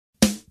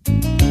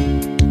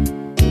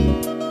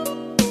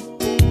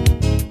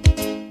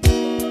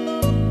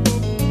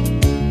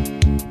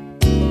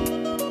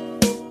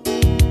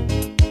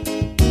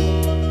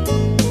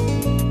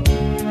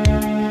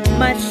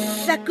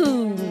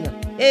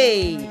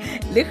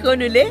le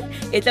kgono le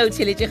e tla o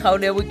tšheletše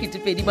kgaolo ya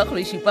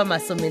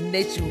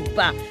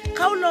bo2,7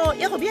 kgaolo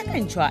ya go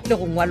beakantšhwa le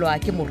go ngwalwa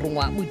ke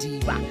morongwa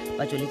modiba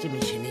ba tsweletše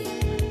metšhineng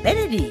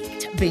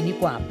Benedict Beni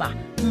Kwapa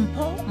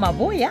Mpho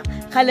Maboya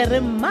gale re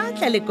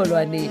mmatla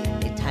lekolwane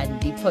e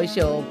Thandi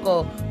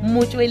Phoshoko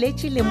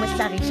motsweletši le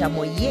mohlagiša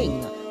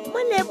moyeng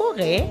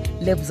Moleboge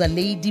Lebza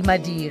Lady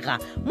Madira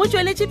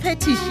motsweletši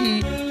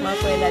phetiši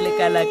Makwela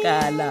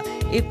lekalakala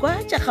e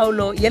kwa tša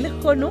kgaolo ya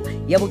lekgono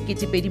ya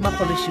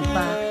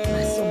bo2,7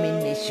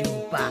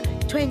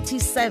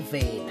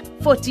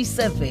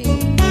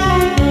 2747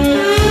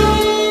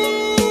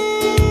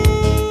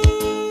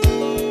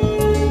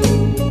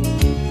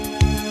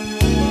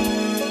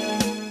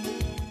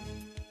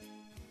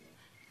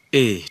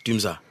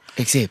 Tumza.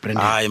 Brandon.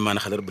 Ai man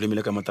ga re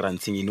bulemile ka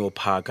motransing ine o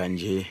phaka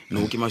nje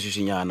no ke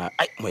masusinyana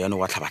ai moyano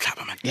wa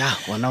tlhaba man ya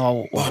wona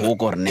wa go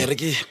korne re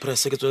ke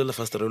press ke tswela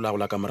fast re la go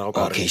la kamera go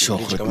ka Okay, sure,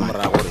 ke ka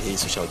mora gore hey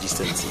social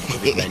distancing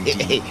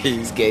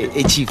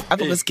chief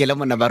apo go skela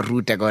mona ba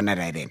ruta ka ona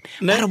right then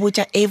ba re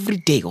botsa every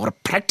day or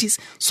practice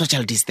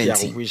social ya go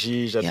distancing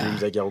kwishisha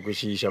Tumza ke ya go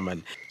kwishisha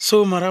man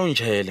so mara o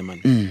ntshele man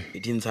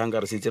di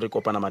ntshanga re setse re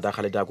kopana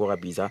madaga le dako ga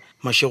biza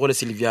mashego le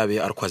Silvia be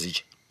a re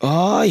khwazitše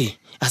oi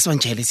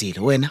asibantshele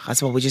silo wena ga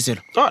se ba botse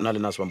selo na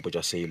le na se ba mpotsa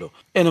selo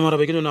ene mara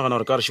be ke nna gana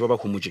gore ka re shiba ba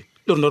khumutše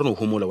le rona re no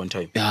homola one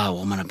time ya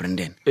wa mana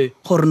Brandon Eh.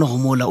 gore no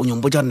homola o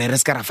nyompotsa gore ne re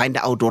ska ra find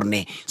out gore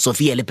ne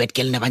Sophia le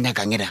Badgirl ne ba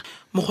nyakang eda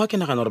mokgwa ke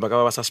nagana gore ba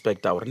ka ba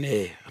suspecta gore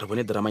ne re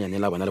bone drama nyane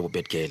la bona le bo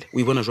Badgirl o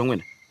ibona jwang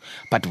wena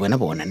but wena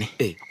bona ne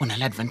Eh. o na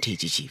le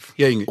advantage chief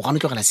Ya eng? o gana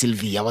tlogela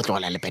Sylvia wa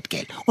tlogela le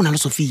Badgirl o na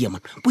le Sophia man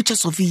botsa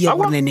Sophia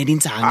gore ne di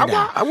ntshang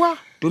eda awa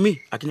tumi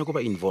a ke nyako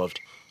ba involved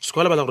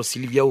sekola ba la gore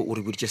Silvia o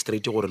re boditše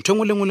straight gore ntho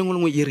engwe le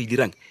engwe e re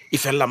dirang e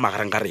felela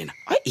magareng ka rena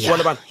ya Wa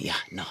lebala? ya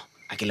no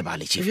a ke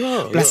lebale chief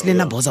Ya, plus ya, le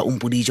nna ya. bosa o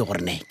mpoditše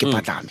gore ne ke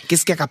patlame ke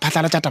seke ka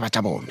phatlalatša taba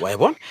tša bona wa e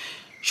bona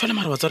šale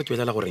mara wa tsare ke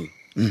betlela goreng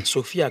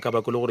Sophia ka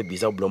bako le gore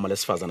bisa o bloma le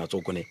sefazana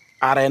tsokone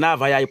a rena a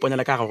va ya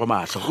iponela ka gagwe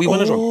mahlo o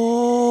ibona jwang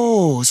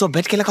Oh, so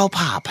Badgirl ka o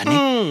phapa ne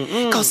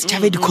ka o se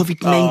tšhabe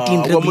di-COVID-19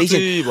 wa regulation mo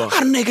tseba. a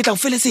re nna ke tla go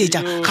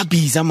felesetša ga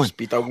bisa man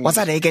Spita kudu. wa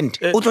tsa legend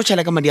o tlo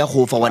tšhela ka madi a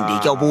gofa one day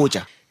ke a o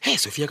botsa he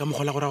Sophia ka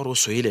mogola gore a gore o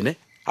soile ne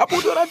a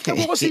pudu ra fika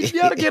go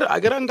Silvia re ke re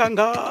a ke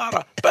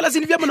rangangara pela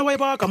Silvia mona wa e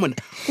baka mona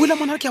o ile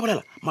mona re ke a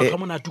bolela maka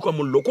mona a tuka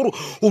mollo kore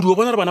o di o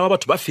bona re bana ba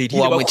batho ba fedile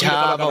wa ba kgole ka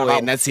motšhaba baka la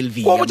wena gago.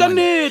 Sylvia Wa botša man.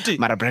 nnete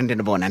mara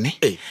Brandon bona ne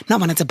Eh. na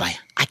bona tse baya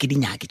a ke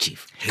dinyake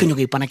chief ke nyoko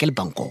ipana ke le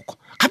Bangkok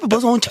gape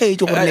bosa o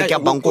ntšhaetse gore ne ke ya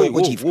Bangkok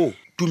chief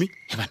tumi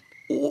He bana,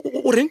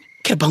 o reng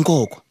ke le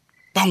Bangkok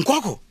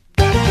Bangkok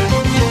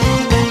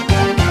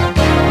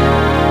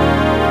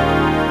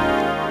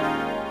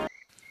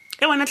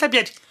wena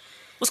tlhapiadi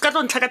o se ka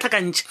tlo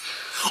ntlhakatlhakantšhe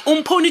o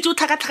mphounetse o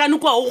tlhakatlhakane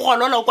kwa o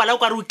golola o kwala o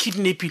kware o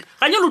kidnapile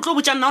ganye lo tlo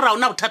botsa nna gore a o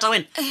na bothata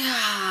wena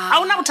a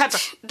o na bothata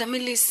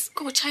Damelis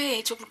ko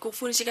tšhaetse gore ko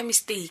founetse ka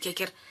mistake a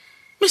kere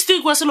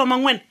mistake wa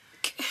selomang wena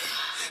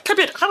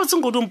tlhapiadi ga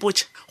botseng go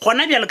dompotša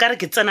gona bjale ka re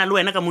ke tsena le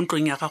wena ka mo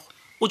ntlong ya gago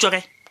o tswa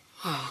kae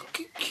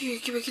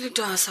ke be ke le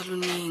toa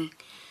saloneng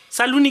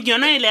salone ke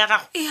yona e le ya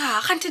gago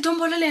ya gante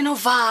dombolo le ena o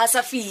va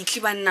sa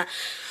fitlhe banna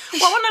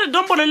wa bona le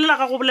dompolo le la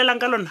gago bolelang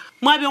ka lona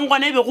mo abeng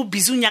gona e be go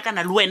busy o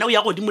nyakana le wena o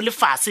ya godimo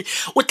lefase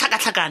o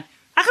tlhakatlhakane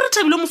a ge re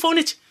thabile mo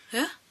founetse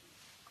ya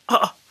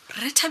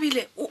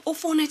Rethabile o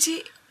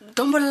founetse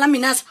dombolo la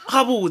minaza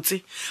ga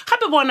botse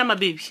gape bona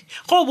mabebi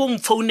go o bo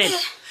mfounela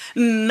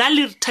nna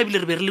le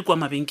Rethabile re be re le kwa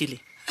mabenkeleng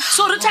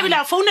so Rethabile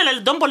a founela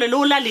le dombolo le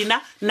o la lena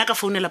nna ka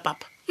founela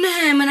papa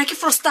ne mana ke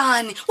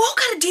frostane wa o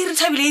ka re di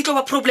Rethabile e tlo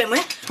ba problem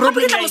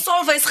Problem ke tla ya mo eng?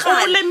 solve is o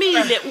khale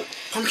lemile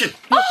pumpkin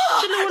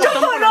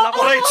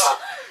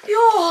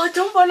yo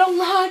dombolo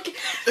ngake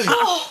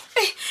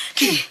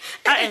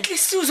ke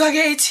sizwa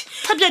kethi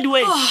tlhapiadi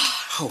wena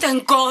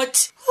thank god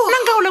nna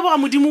nka go leboga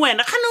modimo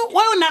wena gane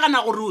wa o nagana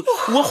gore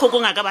wo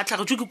kgokong a ka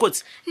batlhagetswe ke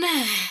kotsi ne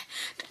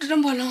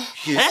dombolo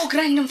o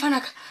grand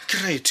mfanaka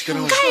great ke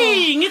ka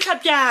eng e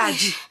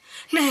tlhapiadi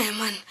ne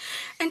man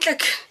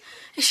entlek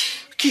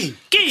king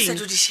ke sa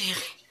eng do di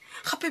shege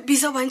gape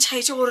bisa ba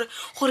ntšhaetse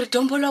gore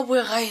dombolo a boe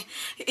gae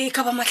e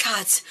ka ba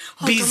matlhatse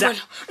Bisa?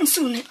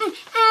 nsune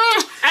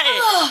ae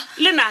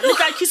lena le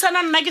tla khisana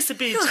nna ke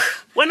sepedi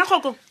wena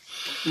kgokong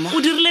o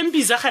dirileng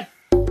bisa gane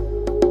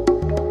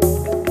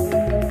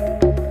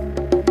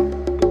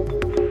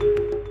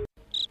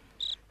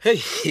hey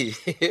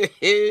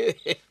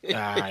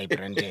ai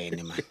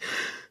Brandon man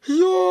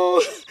yo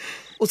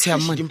o tsheang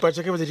man dimpa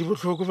tša ke batla di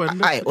botlhoko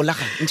banna ai o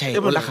lagang ntšhae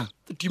o lagang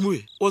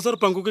timoe o sa re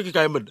Bangkok ke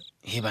kae monna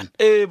he bana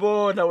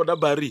bona ona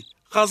bari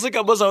ga se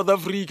ka mo South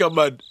Africa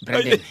man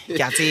Brandon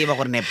ke a tseba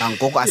gore ne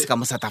Bangkok a se ka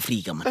mo South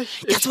Africa man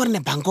ke a tseba gore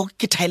ne Bangkok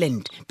ke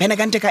Thailand bena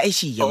kante ka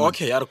Asia man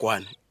okay ya re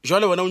kwane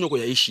jwale wena o nyoko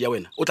ya Asia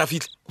wena o tla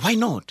fitlha why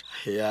not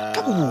Ya.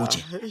 ka bobotse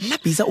nna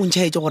bisa o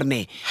ntšhaetse gore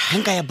ne ga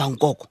nka ya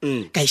Bangkok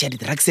ka iša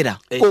di-drugs da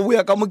Eh. ko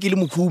boya ka mo ke le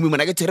mokhumi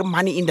mona ke tshwere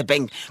money in the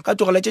bank ka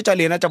tlogeletše tša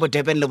lena tša bo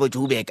Durban le bo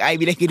Joburg a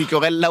ebile ke di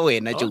tlogelela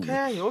wena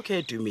tšeo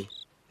okay to me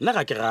nna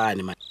ga ke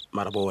gane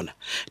mara bona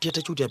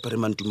dieta tšeo di apere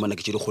man tumi mona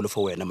ke tše dikgolo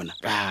for wena mona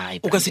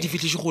o ka se di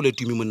fitlhiše gole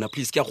tumi monna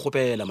please ke a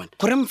kgopela man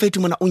gore mfetu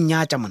mona o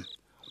nnyatša mona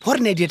gore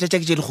ne dieta tša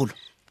ke tše dikgolo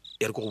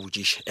e re ko go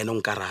botsiše ene o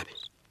nkarabe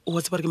o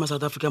wa tsebare ke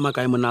ma-south africa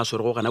makae mona a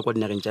swere go gana kwa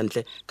dinageng tša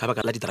ntle ka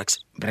baka la di-drugs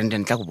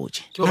Brandon tla go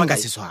botse Ke ba nka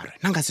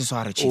bakae? se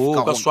sware chief Oh,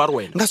 ka ka gona. sware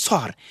wena. nka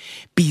sware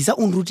Bisa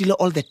o nrutile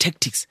all the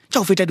tactics tša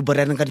go feta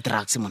diborareng ka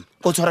di-drugs mona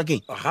ko tshwara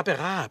keng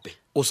gape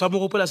o sa mo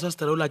gopola sa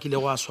setara o la kile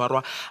go a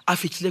swarwa a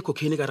fitlhile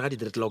cocaine ka re ga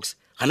di-dreadlocks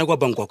gana kwa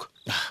bangkok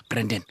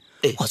Brandon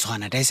Eh. go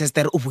tshwana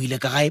dicester o boile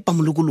ka gae pa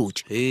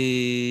molokolotse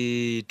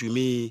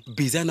tumi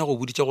bisa na go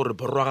boditša gore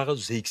borwa ga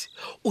gage zakes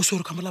o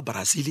swere ka mola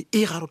brazil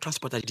e gare o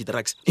transporta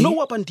di-drugs no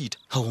wa pantita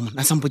gao mona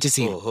a sampotse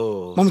selo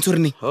Oho. mo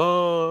motsoreneng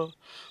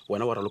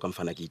wena wa raloka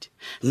mfana kedi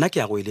nna ke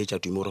ya go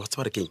eletša tumi gore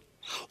tsebare keng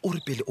o re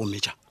pele o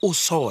metša o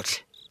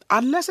sotlhe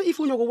unless if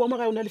o nyako boa mo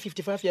gae o na le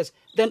 55 years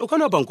then o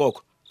kane wa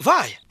bangkok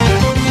vaya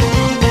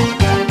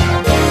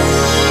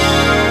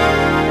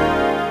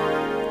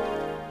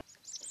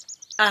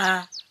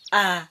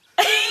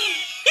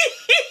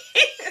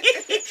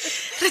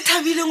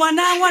Rethabile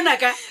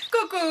ngwanaka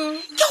Koko.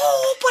 ke go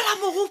gopola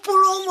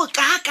mogopolo o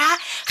mokaka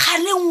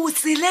ganeng o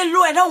tsele le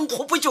wena o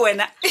nkgopotse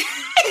wena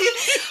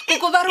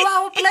Koko ba re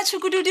wa gopola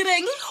tšhukudu o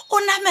direng? o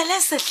namele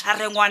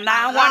setlhare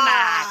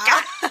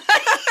ngwanaka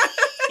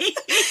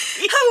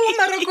Hao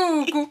mara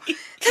koko.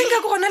 Tlenka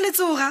ke gona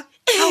letsoga.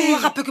 Hao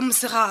gape ke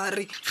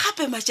mosegare.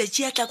 gape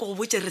matšatši a tla ko go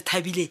botse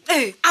Rethabile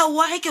Eh. a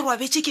wa ge ke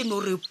robetse ke no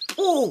re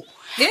po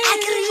Eh. a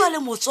ke re jale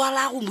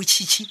motswala go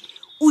motšhitšhi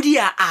o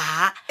dia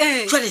a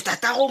Eh. jale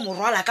tata go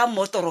morwala ka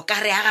motoro ka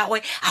re ya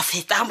gagwe a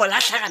feta mo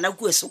latlhagana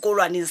kue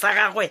sekolwaneng sa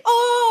gagwe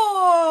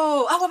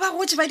Oh, a go ba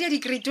go ba dia di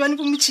grade 1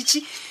 bo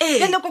motšhitšhi. Eh.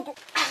 Le koko.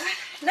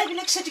 Na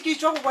bile ke setse ke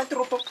tswa go kwa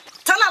teropo.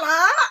 Tsalala.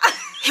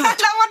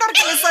 La bona re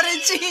ke le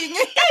saretseng.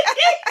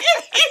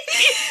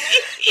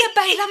 Le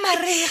baila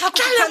marega go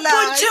tla le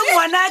pontšhe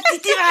ngwana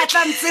Titi ga a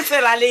tla ntse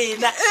fela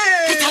lena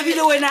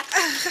Rethabile wena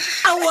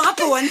a o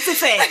gape wa ntse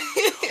fela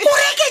o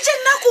reketse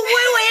nna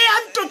koboewe ya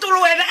ntotolo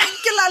wena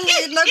ke la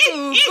lena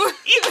koko.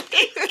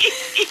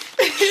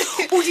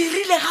 o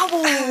dirile ga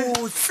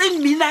botse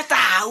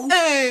mminatau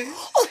Eh.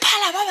 o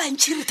phala ba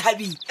bantšhi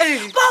Rethabile Eh.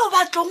 bao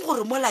ba tlong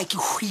gore mola ke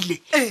hwile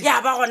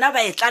ya ba gona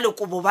ba etla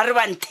lekobo ba re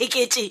ba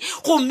ntheketse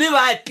gomme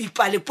ba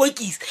pipa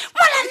lepokisi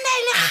mola nna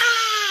e le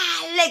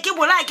gale ke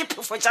bolaya ke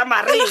phefo tša Le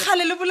marega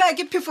gale le bolaya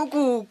ke phefo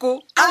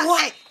koko. Aowa.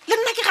 Le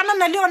nna ke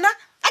ganana le yona.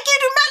 A ke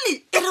dumele.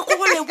 e re ko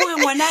go leboge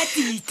ngwana a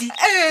Titi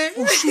Eh.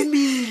 o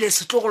šomile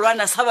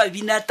setlogolwana sa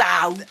babina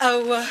tau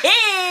Aowa.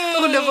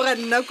 Go leboga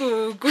nna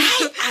koko.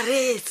 a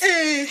retse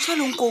Eh.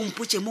 tšholeng ko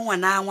mpotse mo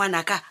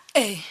ngwanaka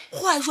Eh.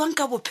 go a jwang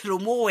ka bophelo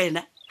mo go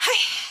wena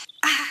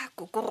Hai.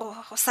 Koko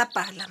go sa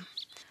pala.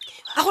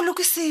 A go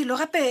loke selo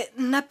gape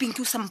nna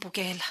Pinki o sa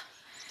mpokela.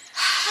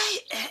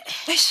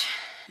 Eish.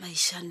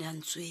 maišane a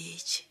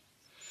ntswetse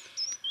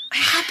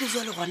gape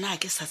jwale gona a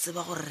ke sa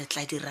tseba gore re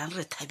tla dirang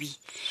Rethabile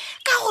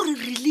ka gore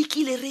re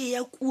lekile re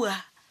ya kua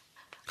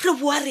re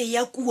boa re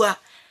ya kua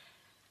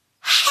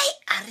hai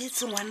a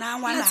retse Wa tseba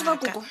ngwanaka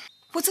koko.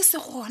 Botse se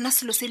gona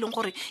selo se e leng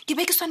gore ke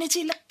be ke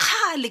swanetse le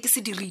kgale ke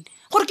se dirile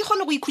gore ke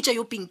kgone go ikhutša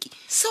yo Pinki.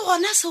 se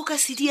gona seo ka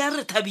se dia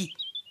Rethabile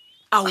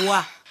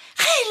aowa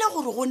ge e le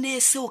gore go ne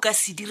seo ka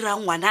se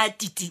dirang ngwana a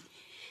Titi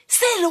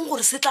se e leng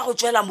gore se tla go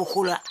tswela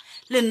mogola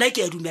le nna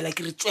ke a dumela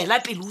ke re tswela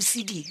pele o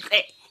se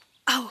dire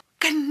Ao,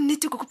 ka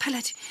nnete koko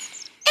Phaladi.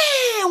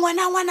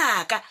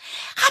 ngwanaka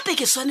gape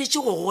ke swanetse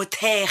go go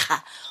thega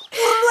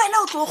gore le wena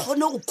o tlo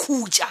kgone go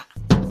khutša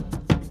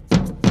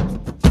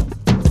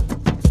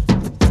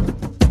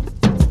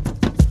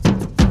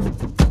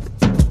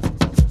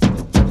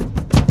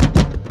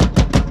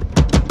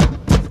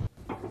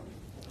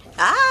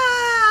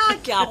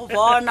ke a go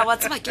bona wa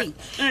tseba keng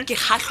ke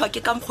kgatlhwa ke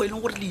ka mokgwa e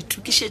leng gore le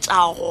ithukišetša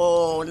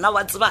gona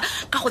wa tseba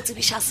ka go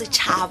tsebiša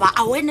setšhaba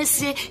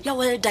awareness ya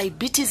World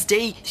Diabetes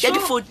Day ya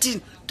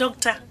di-14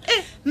 doctor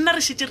nna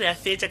re šetse re a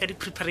fetša ka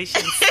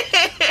di-preparations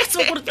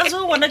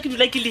gona ke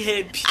dula ke le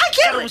happy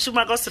ka re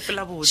mošomo ka o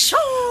sepela botse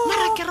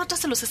mara ke rata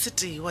selo se se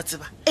tee wa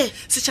tseba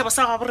setšhaba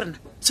sa gabo rena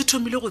se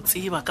thomile go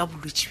tseba ka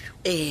bolwetse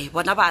bjo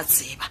bona ba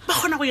tseba ba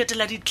kgona go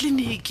etela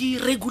ditleliniki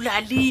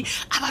regularly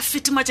a ba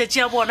fete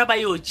matšatši a bona ba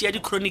yo tšea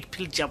di-chronic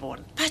pill tša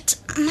bona but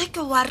nna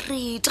ke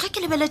worried ge ke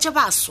lebeletse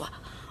baswa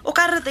o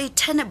ka re they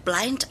turn a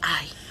blind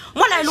eye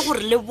mola e le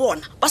gore le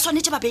bona ba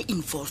swanetse ba be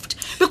involved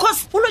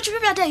because bolwetse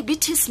bja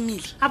diabetes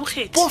mele a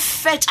bokgethi bo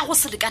fetša go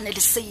selekane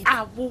le sele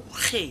a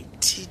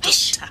bokgethi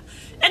doctor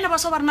ene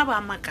baswa ba rena ba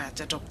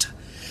makatša doctor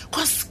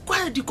cause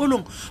kwa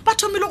dikolong ba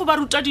thomile go ba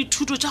ruta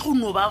dithuto tša go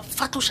no ba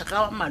fatloša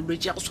ka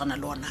malwetse ya go swana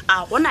le ona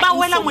a gona ba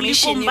wela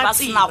information molekong ba ba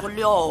senago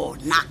le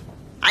yona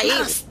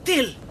Mara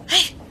still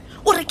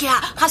o re ke ya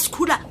ga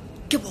sekula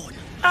ke bona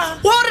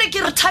o re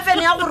ke re tavern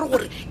ya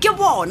gore ke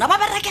bona ba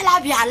berekela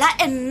bjala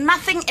and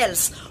nothing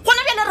else gona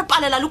bjale re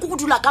palela le ko go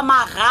dula ka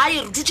magae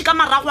re dutse ka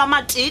marago a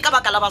matee ka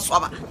baka la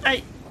baswaba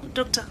ai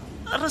doctor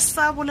re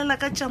sa bolela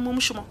ka tša mo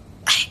mošomo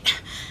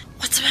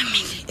wa tseba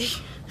mmele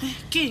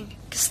keng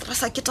ke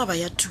stressa ke taba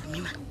ya tumi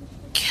man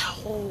ke a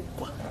go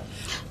kwa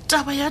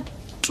taba ya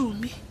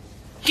Tumi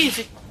ke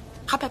efe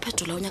gape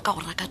phetola o nyaka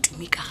go reka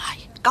Tumi ka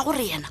gae ka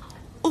gore yena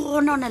o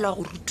gona onela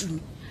gore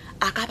Tumi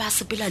a ka ba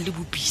sepela le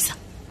bopisa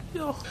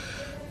yo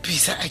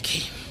bisa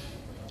again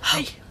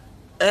hai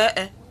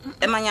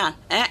emanyana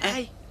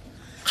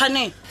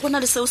gane go na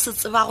le seo se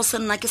tsebago se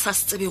nna ke sa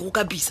se tsebego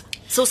ka bisa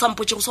seo sa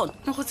mpotse go sona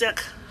mo go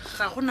tsaka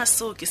ga gona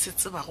seo ke se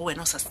tsebago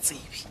wena o sa se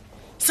tsebe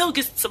seo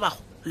ke se tsebago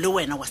le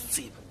wena wa se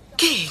tseba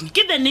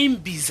ke the name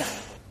Biza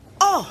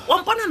wa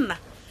mpona nna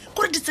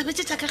gore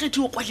ditsebetse tša ka ge di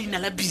o kwa leina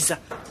la Biza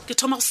ke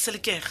thoma go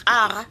selekega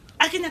aga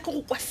a ke nyaka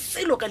go kwa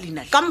selo ka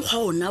leina ka mokgwa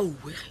ona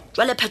uwe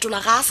jwale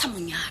phetola ga a sa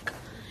monyaka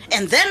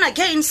and then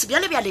again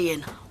sebjale bjale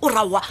yena o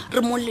rawa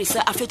re mollese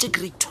a fetse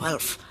grade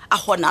 12 a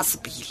gona a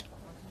sepile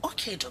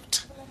okay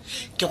doctor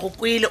ke go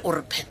kwele o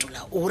re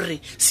phetola o re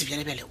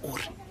sebjale bjale o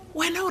re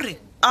wena o re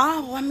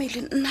wa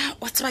mele nna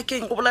wa tseba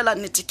keng go bolela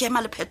nnete ke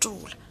ema le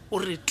phetola o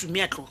re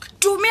Tumi a tloga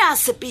Tumi a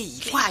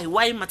sepile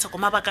why matsako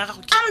mabaka ga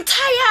go I'm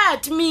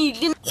tired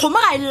mele go mo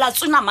ga illa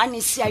tsona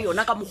manisi ya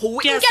yona ka mogo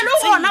Ke a nke le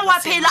se gona wa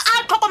tsebe phela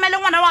a tlhokomele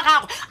ngwana wa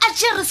gago a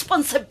tšee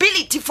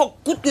responsibility for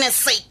goodness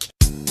sake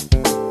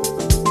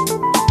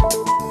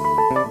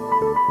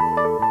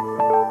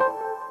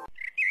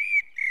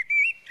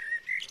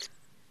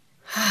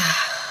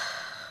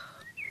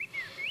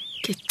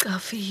ke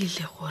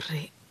qafile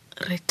gore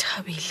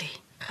Rethabile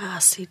ga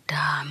se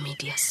da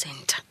media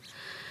center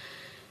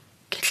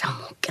ke tla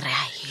mo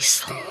kry-a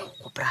iso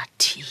go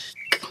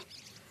pratic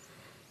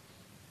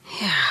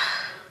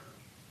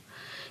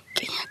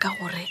ke nyaka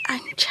gore a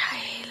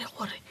ntšhaele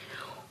gore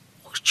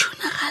go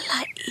tšhunagala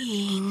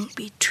eng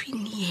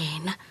between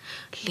yena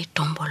le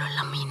tombolo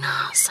la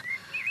Minasa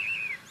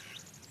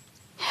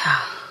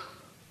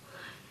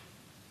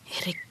e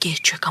re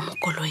ketšwe ka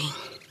mokoloing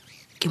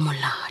ke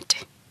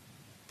molate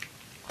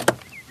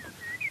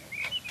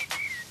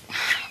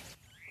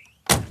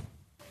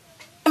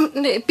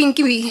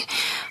Pinky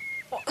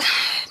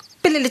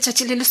pele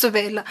letšatši le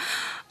lesobela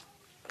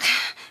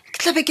ke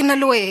tla be ke na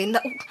le wena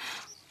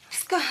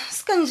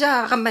ska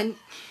njaga man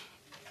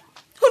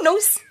who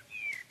knows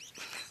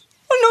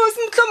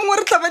motla mongwe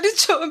re tla ba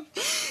ditšhomi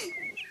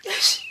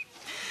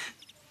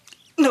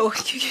no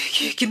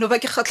ke no ba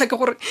ke kgatlha ke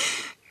gore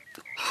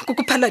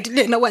kokophaladi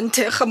le ena wa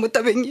nthega mo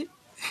tabeng e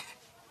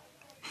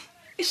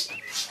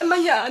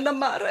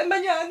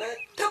emanyana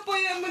thapo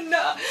ya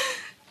monna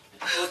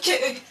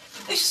okay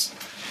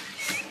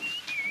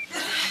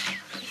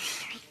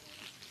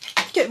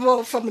ke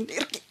bofa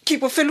monere ke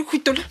bofele go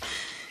itola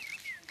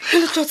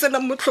le tlo tsena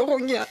mo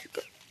tlhogong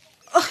yaka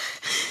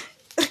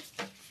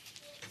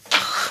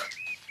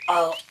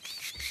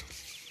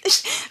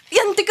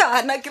ya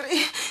ntekana kere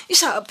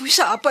ishapo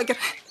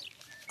kere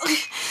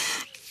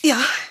ya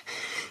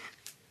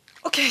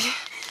okay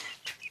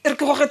re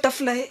ke go ge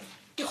tafla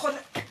ke gona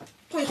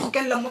go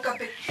ikgokelela mo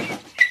kapeng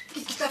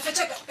ke tla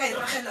fetša ka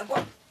iragela kwa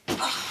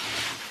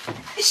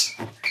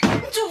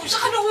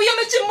Shakana uya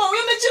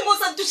machimo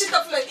sa tushita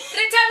fly.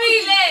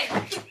 Rethabile.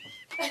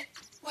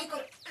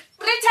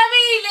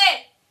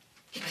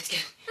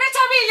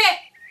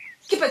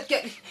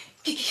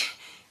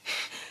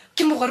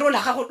 Ke mo gorola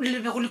ga go le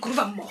be go le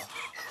kuruva mmo.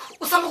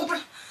 O sa mo go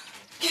bona.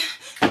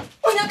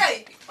 Ona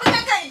kai. Ke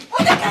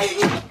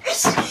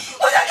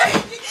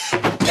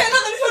na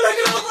le fola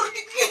ke go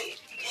re ke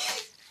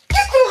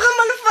go ga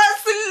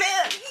malfase le.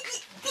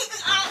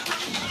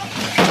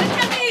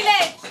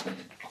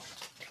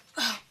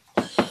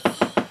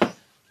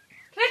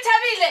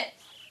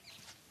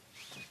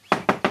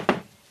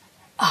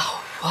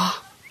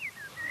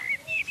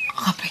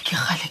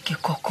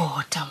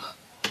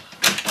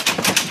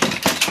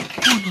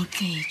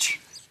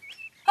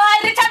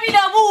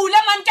 Rethabile bula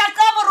man ka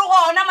ka bo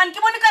rona man ke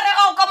bone ka re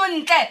ga o ka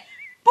montle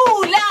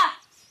bula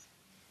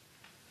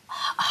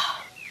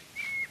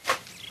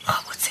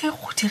botse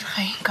go dira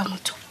eng ka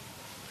motho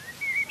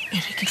e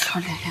re ke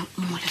tlholele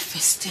mo le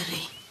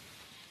festereng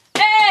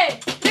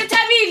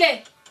Rethabile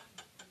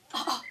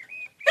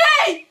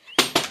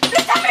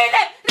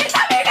Rethabile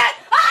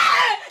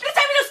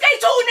ska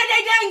tšhuna le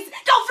dance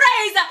ka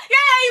fraser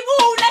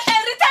bula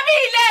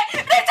Rethabile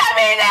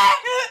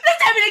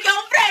ka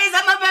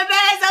fraser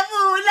Mabebeza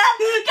bula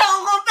ka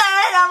go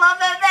pela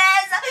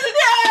Mabebeza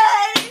bula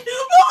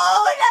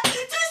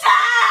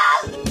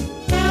tsang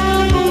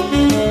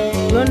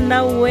yona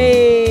we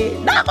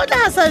na go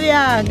tla sa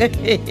bjang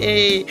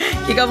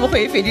ke ka mokgwa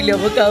e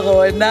fedilego ka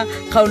gona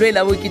kgaolo e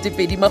la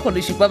boketepedi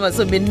magolo šupa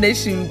masomenne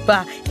šupa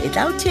e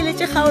tla o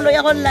theeletše kgaolo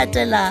ya go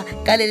latela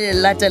ka le le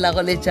latela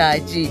go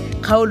letšatši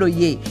kgaolo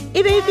ye e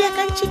be e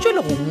beakantšitšwe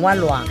le go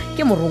ngwalwa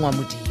ke morongwa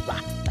modiba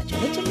ba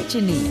tšweletše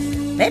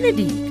metšhineng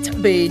Benedict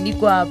Beni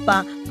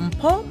Kwapa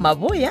Mpho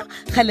Maboya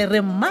gale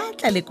re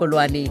Mmatla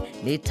Lekolwane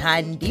le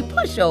Thandi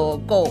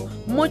Phoshoko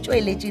mo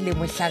tšweletše le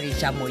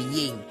mohlagiša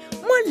moyeng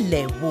mo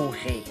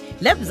Leboge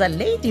Lebza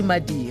Lady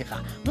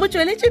Madira mo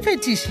tšweletše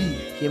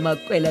phetiši ke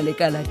Makwela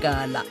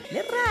Lekalakala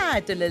le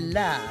Rato le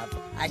Love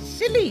a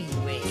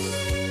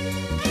šhiliwe